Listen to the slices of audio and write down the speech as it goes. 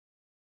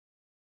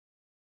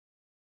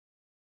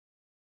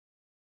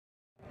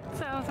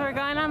we're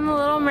going on the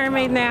Little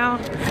Mermaid now.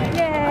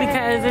 Yay.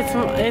 Because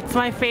it's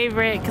my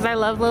favorite, because I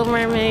love Little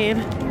Mermaid.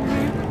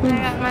 I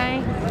got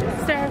my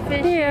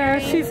starfish. Yeah,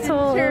 she's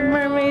totally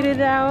mermaided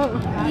out.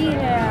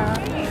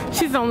 Yeah.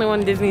 She's the only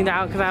one Disneyed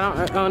out because I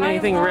don't own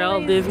anything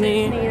real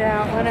Disney. Disneyed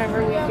out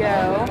whenever we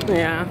go.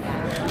 Yeah.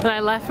 But I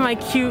left my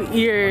cute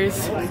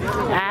ears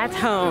at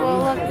home. We'll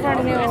look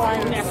for new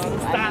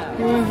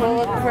ones. We'll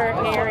look for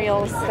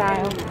Ariel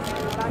style.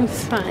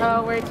 It's fine.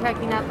 Oh, we're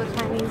checking out the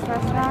Chinese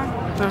restaurant?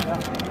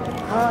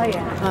 Oh,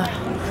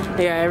 yeah.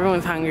 Yeah,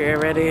 everyone's hungry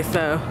already,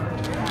 so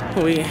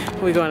we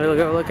going to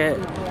go look at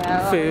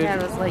food. Yeah,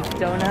 it was like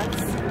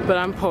donuts. But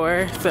I'm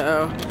poor,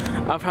 so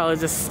I'll probably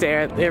just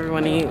stare at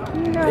everyone eat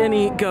and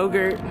eat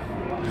Go-Gurt.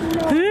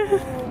 No.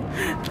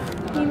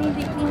 You need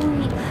to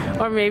eat.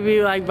 Or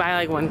maybe like buy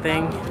like one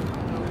thing.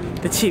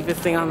 The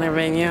cheapest thing on their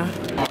menu.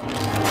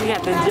 We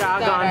got the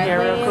jog on here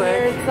real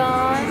quick.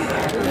 On.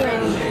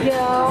 Here we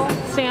go.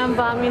 Sam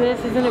bought me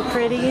this, isn't it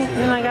pretty?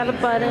 And I got a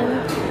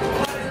button.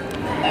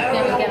 Then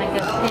we're gonna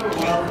go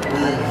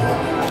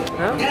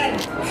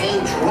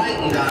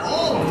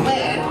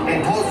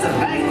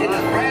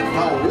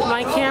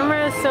My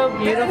camera is so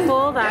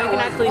beautiful that I can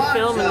actually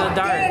film in the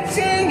dark.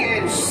 Dancing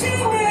and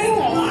singing.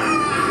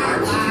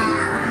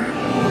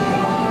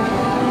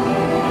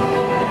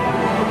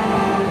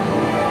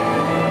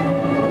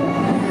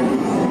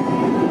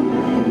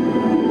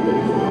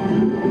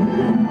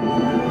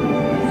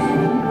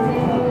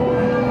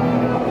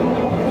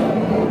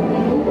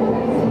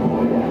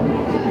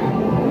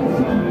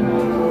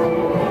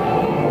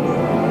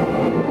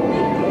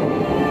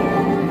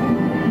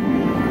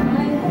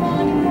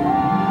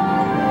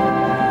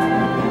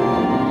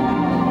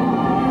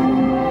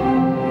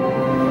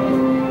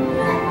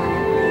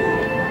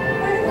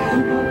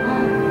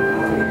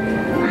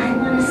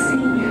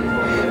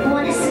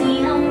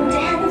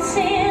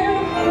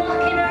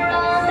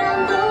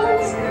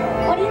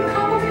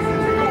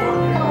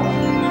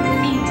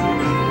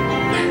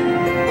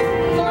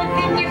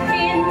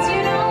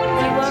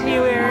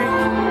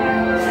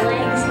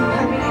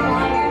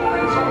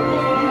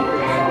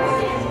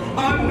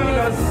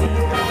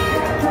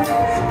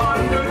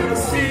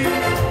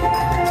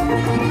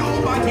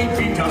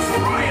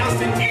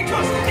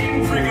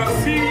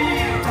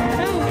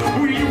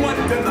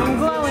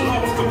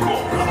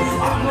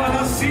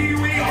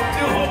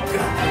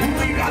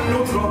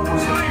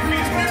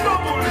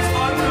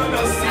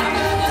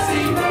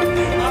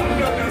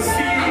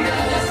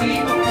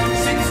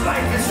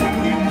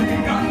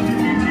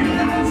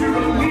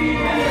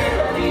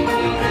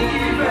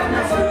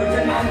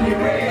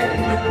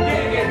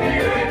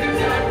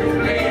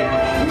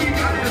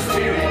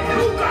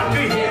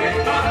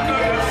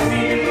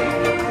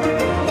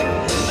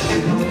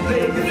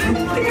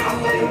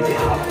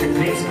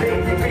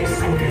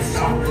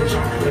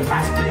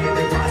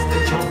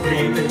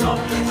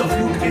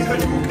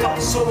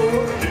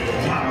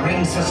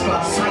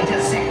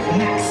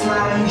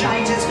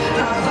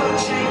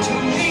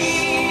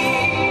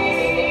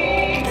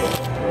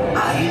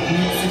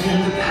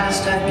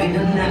 I've been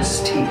a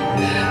nasty.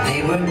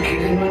 They weren't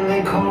kidding when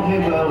they called me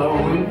well a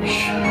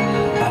witch.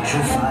 But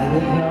you'll find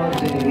that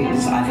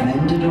nowadays I've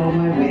mended all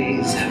my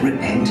ways.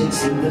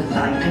 Repentance in the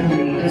light and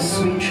made a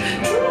switch.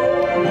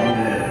 True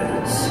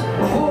words.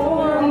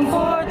 Warm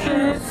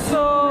fortress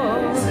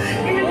souls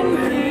in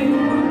thee.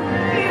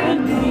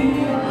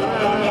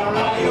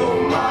 Oh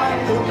my,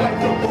 look like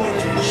the boy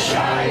too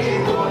shy.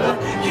 Gonna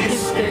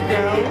kiss the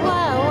girl.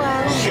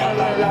 Sha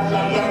la la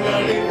la la la,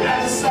 in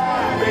that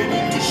side, baby,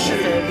 to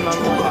shake.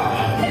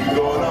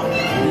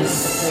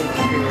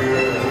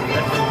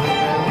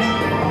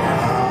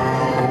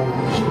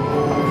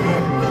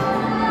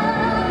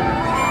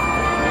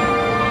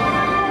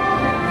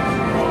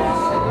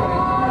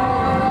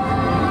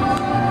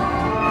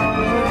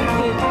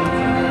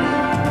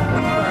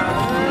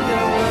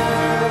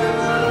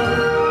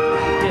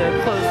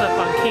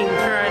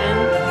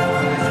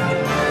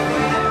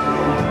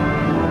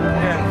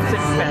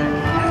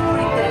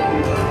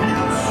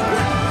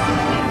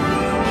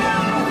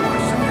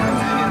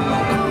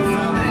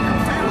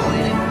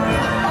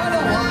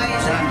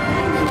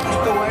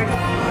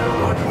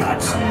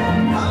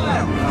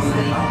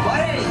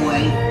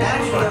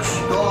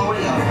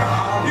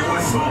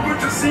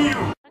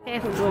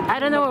 I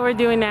don't know what we're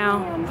doing now,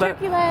 but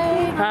turkey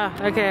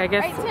leg. Okay, I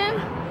guess. Right, Tim?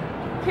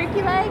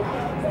 Turkey leg.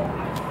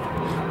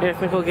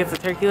 Yes, Nicole gets a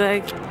turkey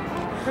leg.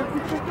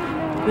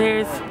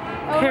 There's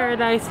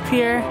Paradise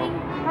Pier.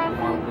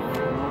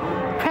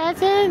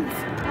 Presents.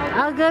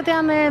 I'll go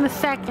down there in a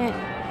second.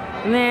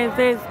 And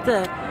there's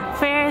the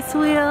Ferris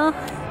wheel,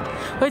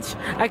 which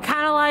I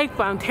kind of like,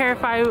 but I'm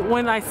terrified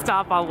when I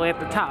stop all the way at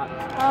the top.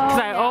 Because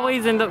I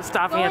always end up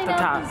stopping at the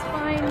top. It's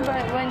fine,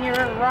 but when you're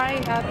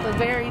right at the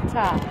very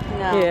top,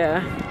 no.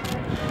 Yeah.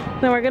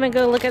 Then we're gonna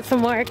go look at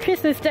some more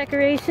Christmas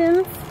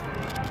decorations.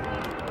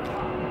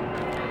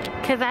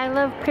 Because I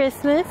love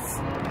Christmas.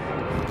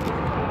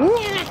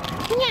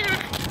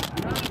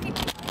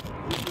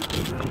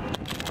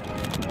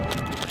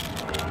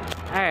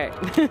 Alright.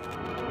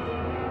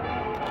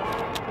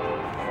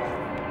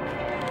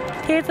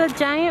 here's a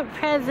giant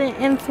present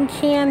and some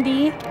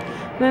candy.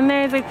 Then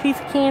there's a piece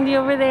of candy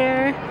over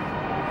there.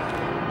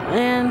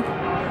 And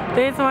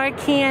there's more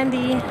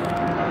candy.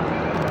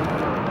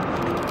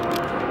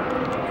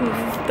 This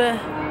is the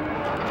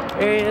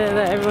area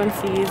that everyone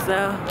sees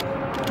though.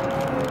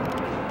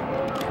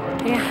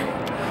 Yeah.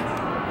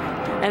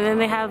 And then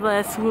they have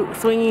the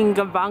swinging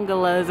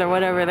bungalows or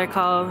whatever they're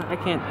called.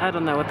 I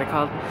don't know what they're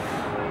called.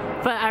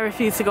 But I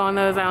refuse to go on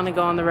those. I only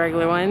go on the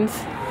regular ones.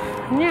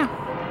 And yeah.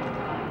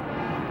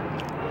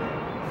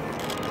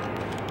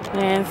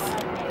 There's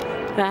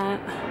that.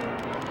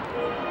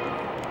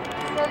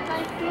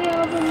 I see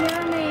all the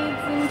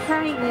mermaids and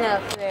Triton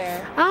up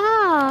there.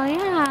 Oh,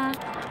 yeah.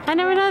 I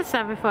never noticed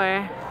that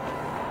before.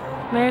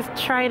 There's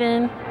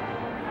Triton.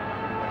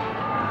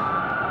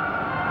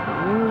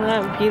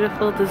 That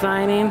beautiful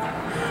designing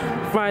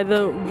by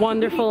the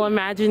wonderful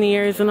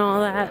Imagineers and all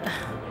that.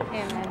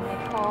 And then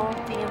Nicole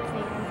dancing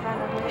in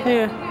front of it.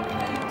 Yeah.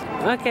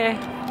 Okay.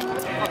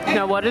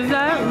 Now what is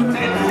that?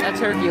 A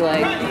turkey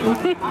leg.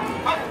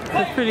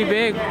 It's pretty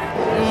big.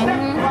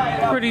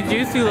 Pretty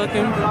juicy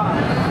looking.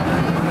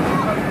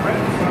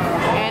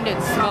 And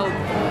it's smoked.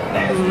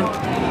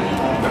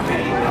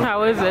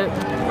 How is it?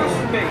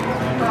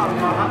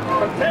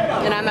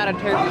 And I'm not a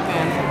turkey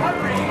fan.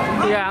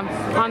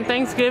 Yeah. On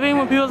Thanksgiving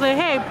when people say,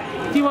 hey,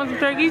 do you want some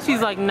turkey?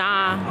 She's like,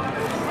 nah.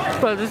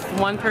 But just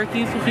one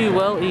turkey she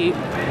will eat.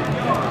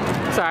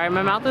 Sorry,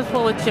 my mouth is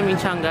full of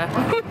chimichanga. I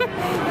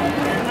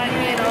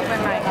can't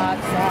open my hot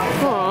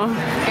sauce. Oh.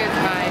 Here's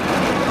mine.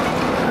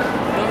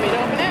 You want me to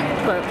open it?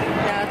 But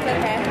No, it's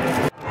okay.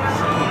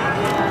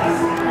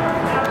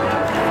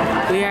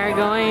 we are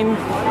going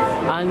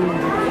on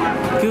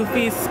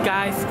Goofy's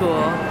Sky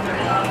School.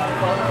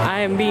 I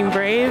am being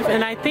brave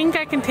and I think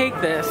I can take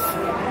this.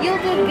 You'll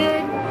do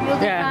good. You'll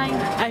do fine.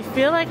 I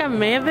feel like I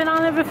may have been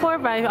on it before,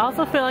 but I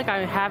also feel like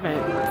I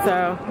haven't.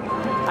 So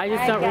I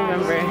just don't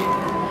remember.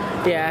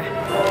 Yeah.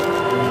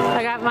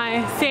 I got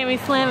my Sammy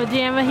Slamma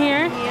Jamma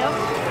here. Yep.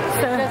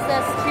 So, It's just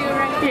us two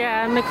right here.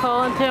 yeah,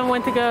 Nicole and Tim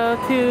went to go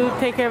to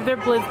take care of their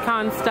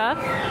BlizzCon stuff.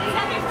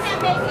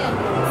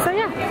 So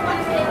yeah.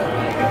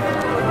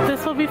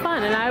 This will be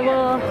fun and I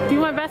will do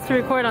my best to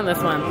record on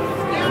this one.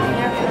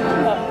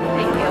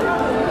 Thank you.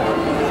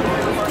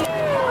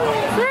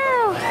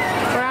 Woo!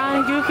 We're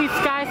on Goofy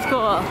Sky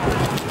School.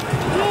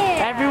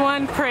 Yeah.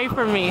 Everyone pray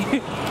for me. I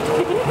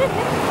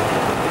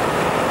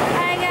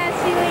got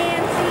you,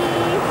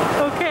 Auntie.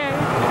 Okay. I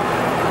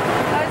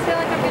always feel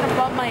like I'm gonna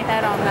bump my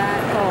head on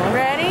that. Oh.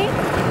 Ready?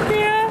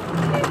 Yeah.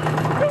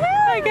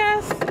 I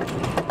guess.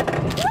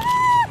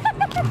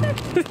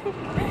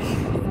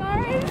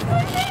 Sorry,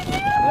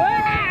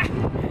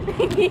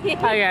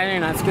 Oh yeah, you're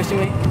not squishing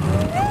me.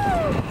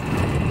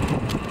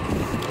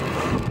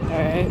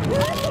 Alright.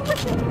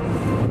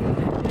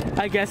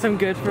 I guess I'm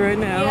good for it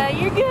now. Yeah,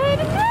 you're good.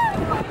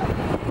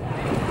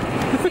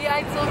 See,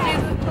 I told you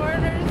the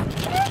corners.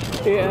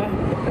 Yeah.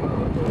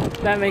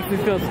 That makes me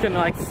feel it's gonna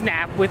like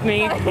snap with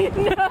me. I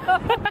know. I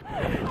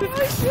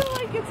feel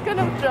like it's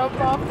gonna jump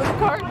off the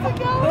cart to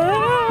go.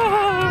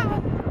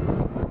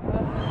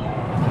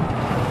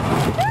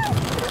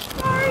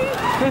 Sorry.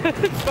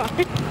 It's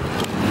fine.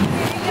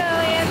 Here you go,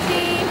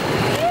 Auntie.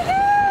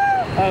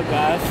 Oh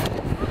gosh.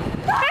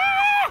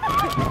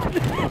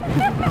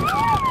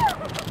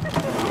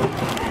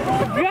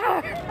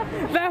 God,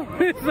 that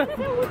was a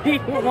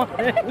big one.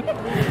 Here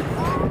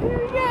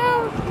we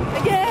go.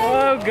 Again.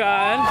 Oh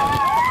God.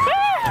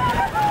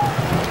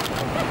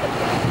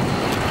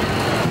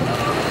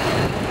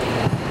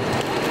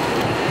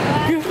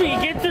 Goofy,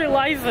 get your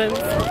license.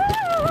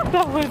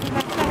 That was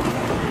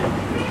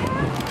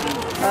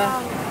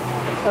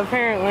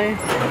apparently.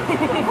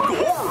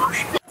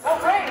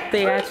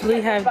 They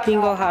actually have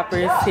dingle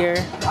hoppers here.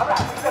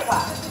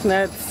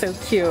 That's so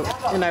cute,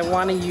 and I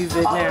want to use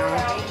it now.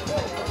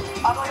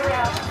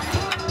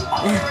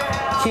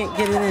 Can't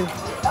get it in.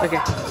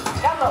 Okay.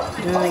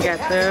 And then I got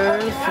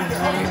those,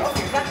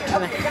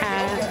 and a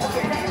hat.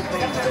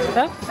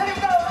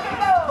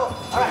 Oh.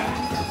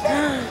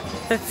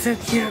 That's so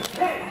cute.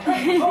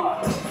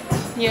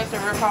 You have to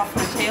rip off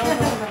the tail of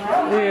the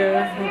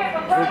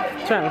Yeah.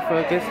 I'm trying to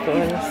focus, but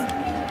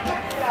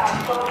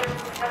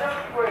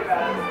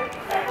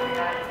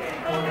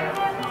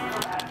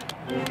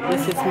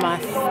this is my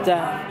stuff.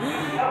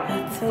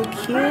 That's so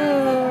cute.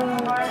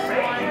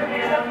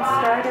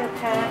 starter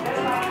pack.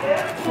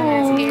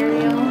 There's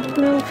Ariel.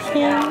 No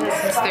pins. This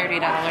is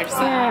 $30.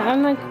 So. Yeah,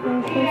 I'm like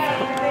going to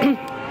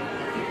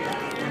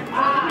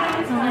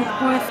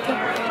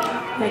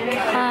the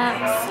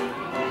cats.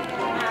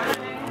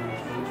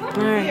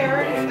 Alright.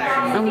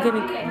 I'm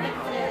gonna.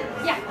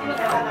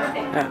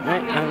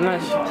 Alright, I'm not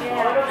sure.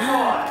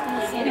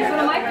 He's one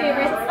of my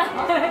favorites.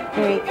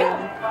 There you go.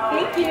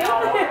 Thank you.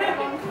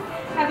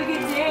 Have a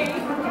good day.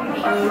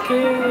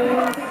 Okay.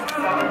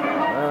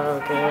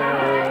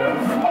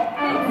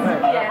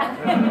 Yeah.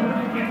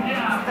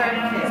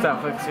 Stop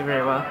focusing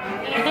very well.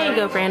 There you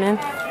go, Brandon.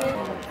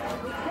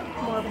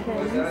 More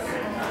pins.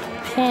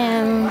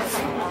 Pins.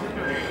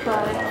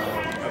 But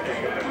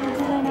do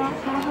they not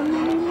have them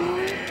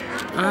anymore?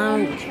 I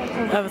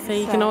I would say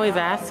you can always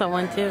ask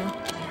someone too.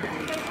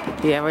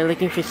 Yeah, we're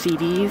looking for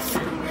CDs.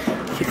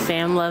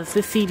 Sam loves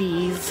the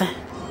CDs.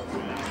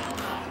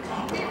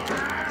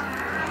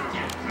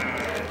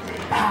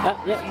 Oh,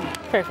 yep,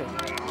 perfect.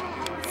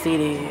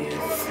 CDs.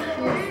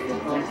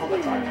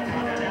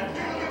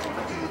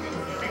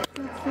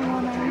 That's the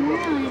one I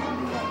want.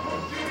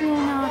 Do you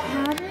not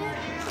have it?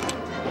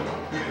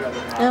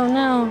 Oh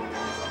no.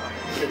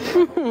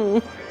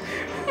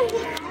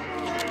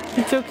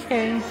 It's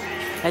okay.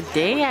 A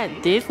day at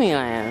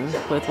Disneyland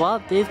with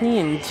Walt Disney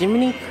and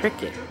Jiminy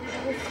Cricket.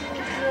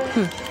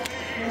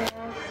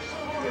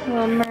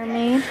 Little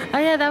Mermaid. Oh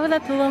yeah, that was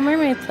at the Little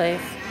Mermaid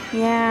place.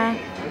 Yeah.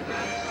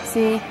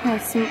 See,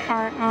 there's some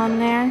art on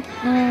there.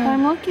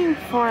 I'm looking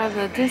for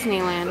the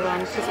Disneyland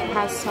one because it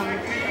has some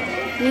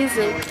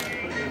music.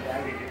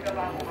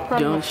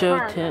 Don't show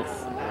Tim.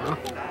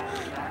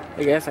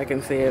 I guess I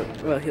can see it.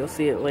 Well, he'll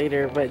see it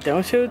later, but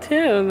don't show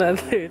Tim that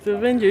there's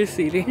Avengers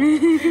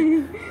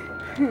seating.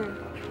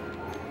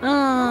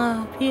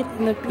 Oh, Pete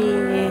and the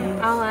Peas.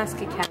 I'll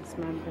ask a cast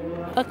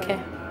member. Okay.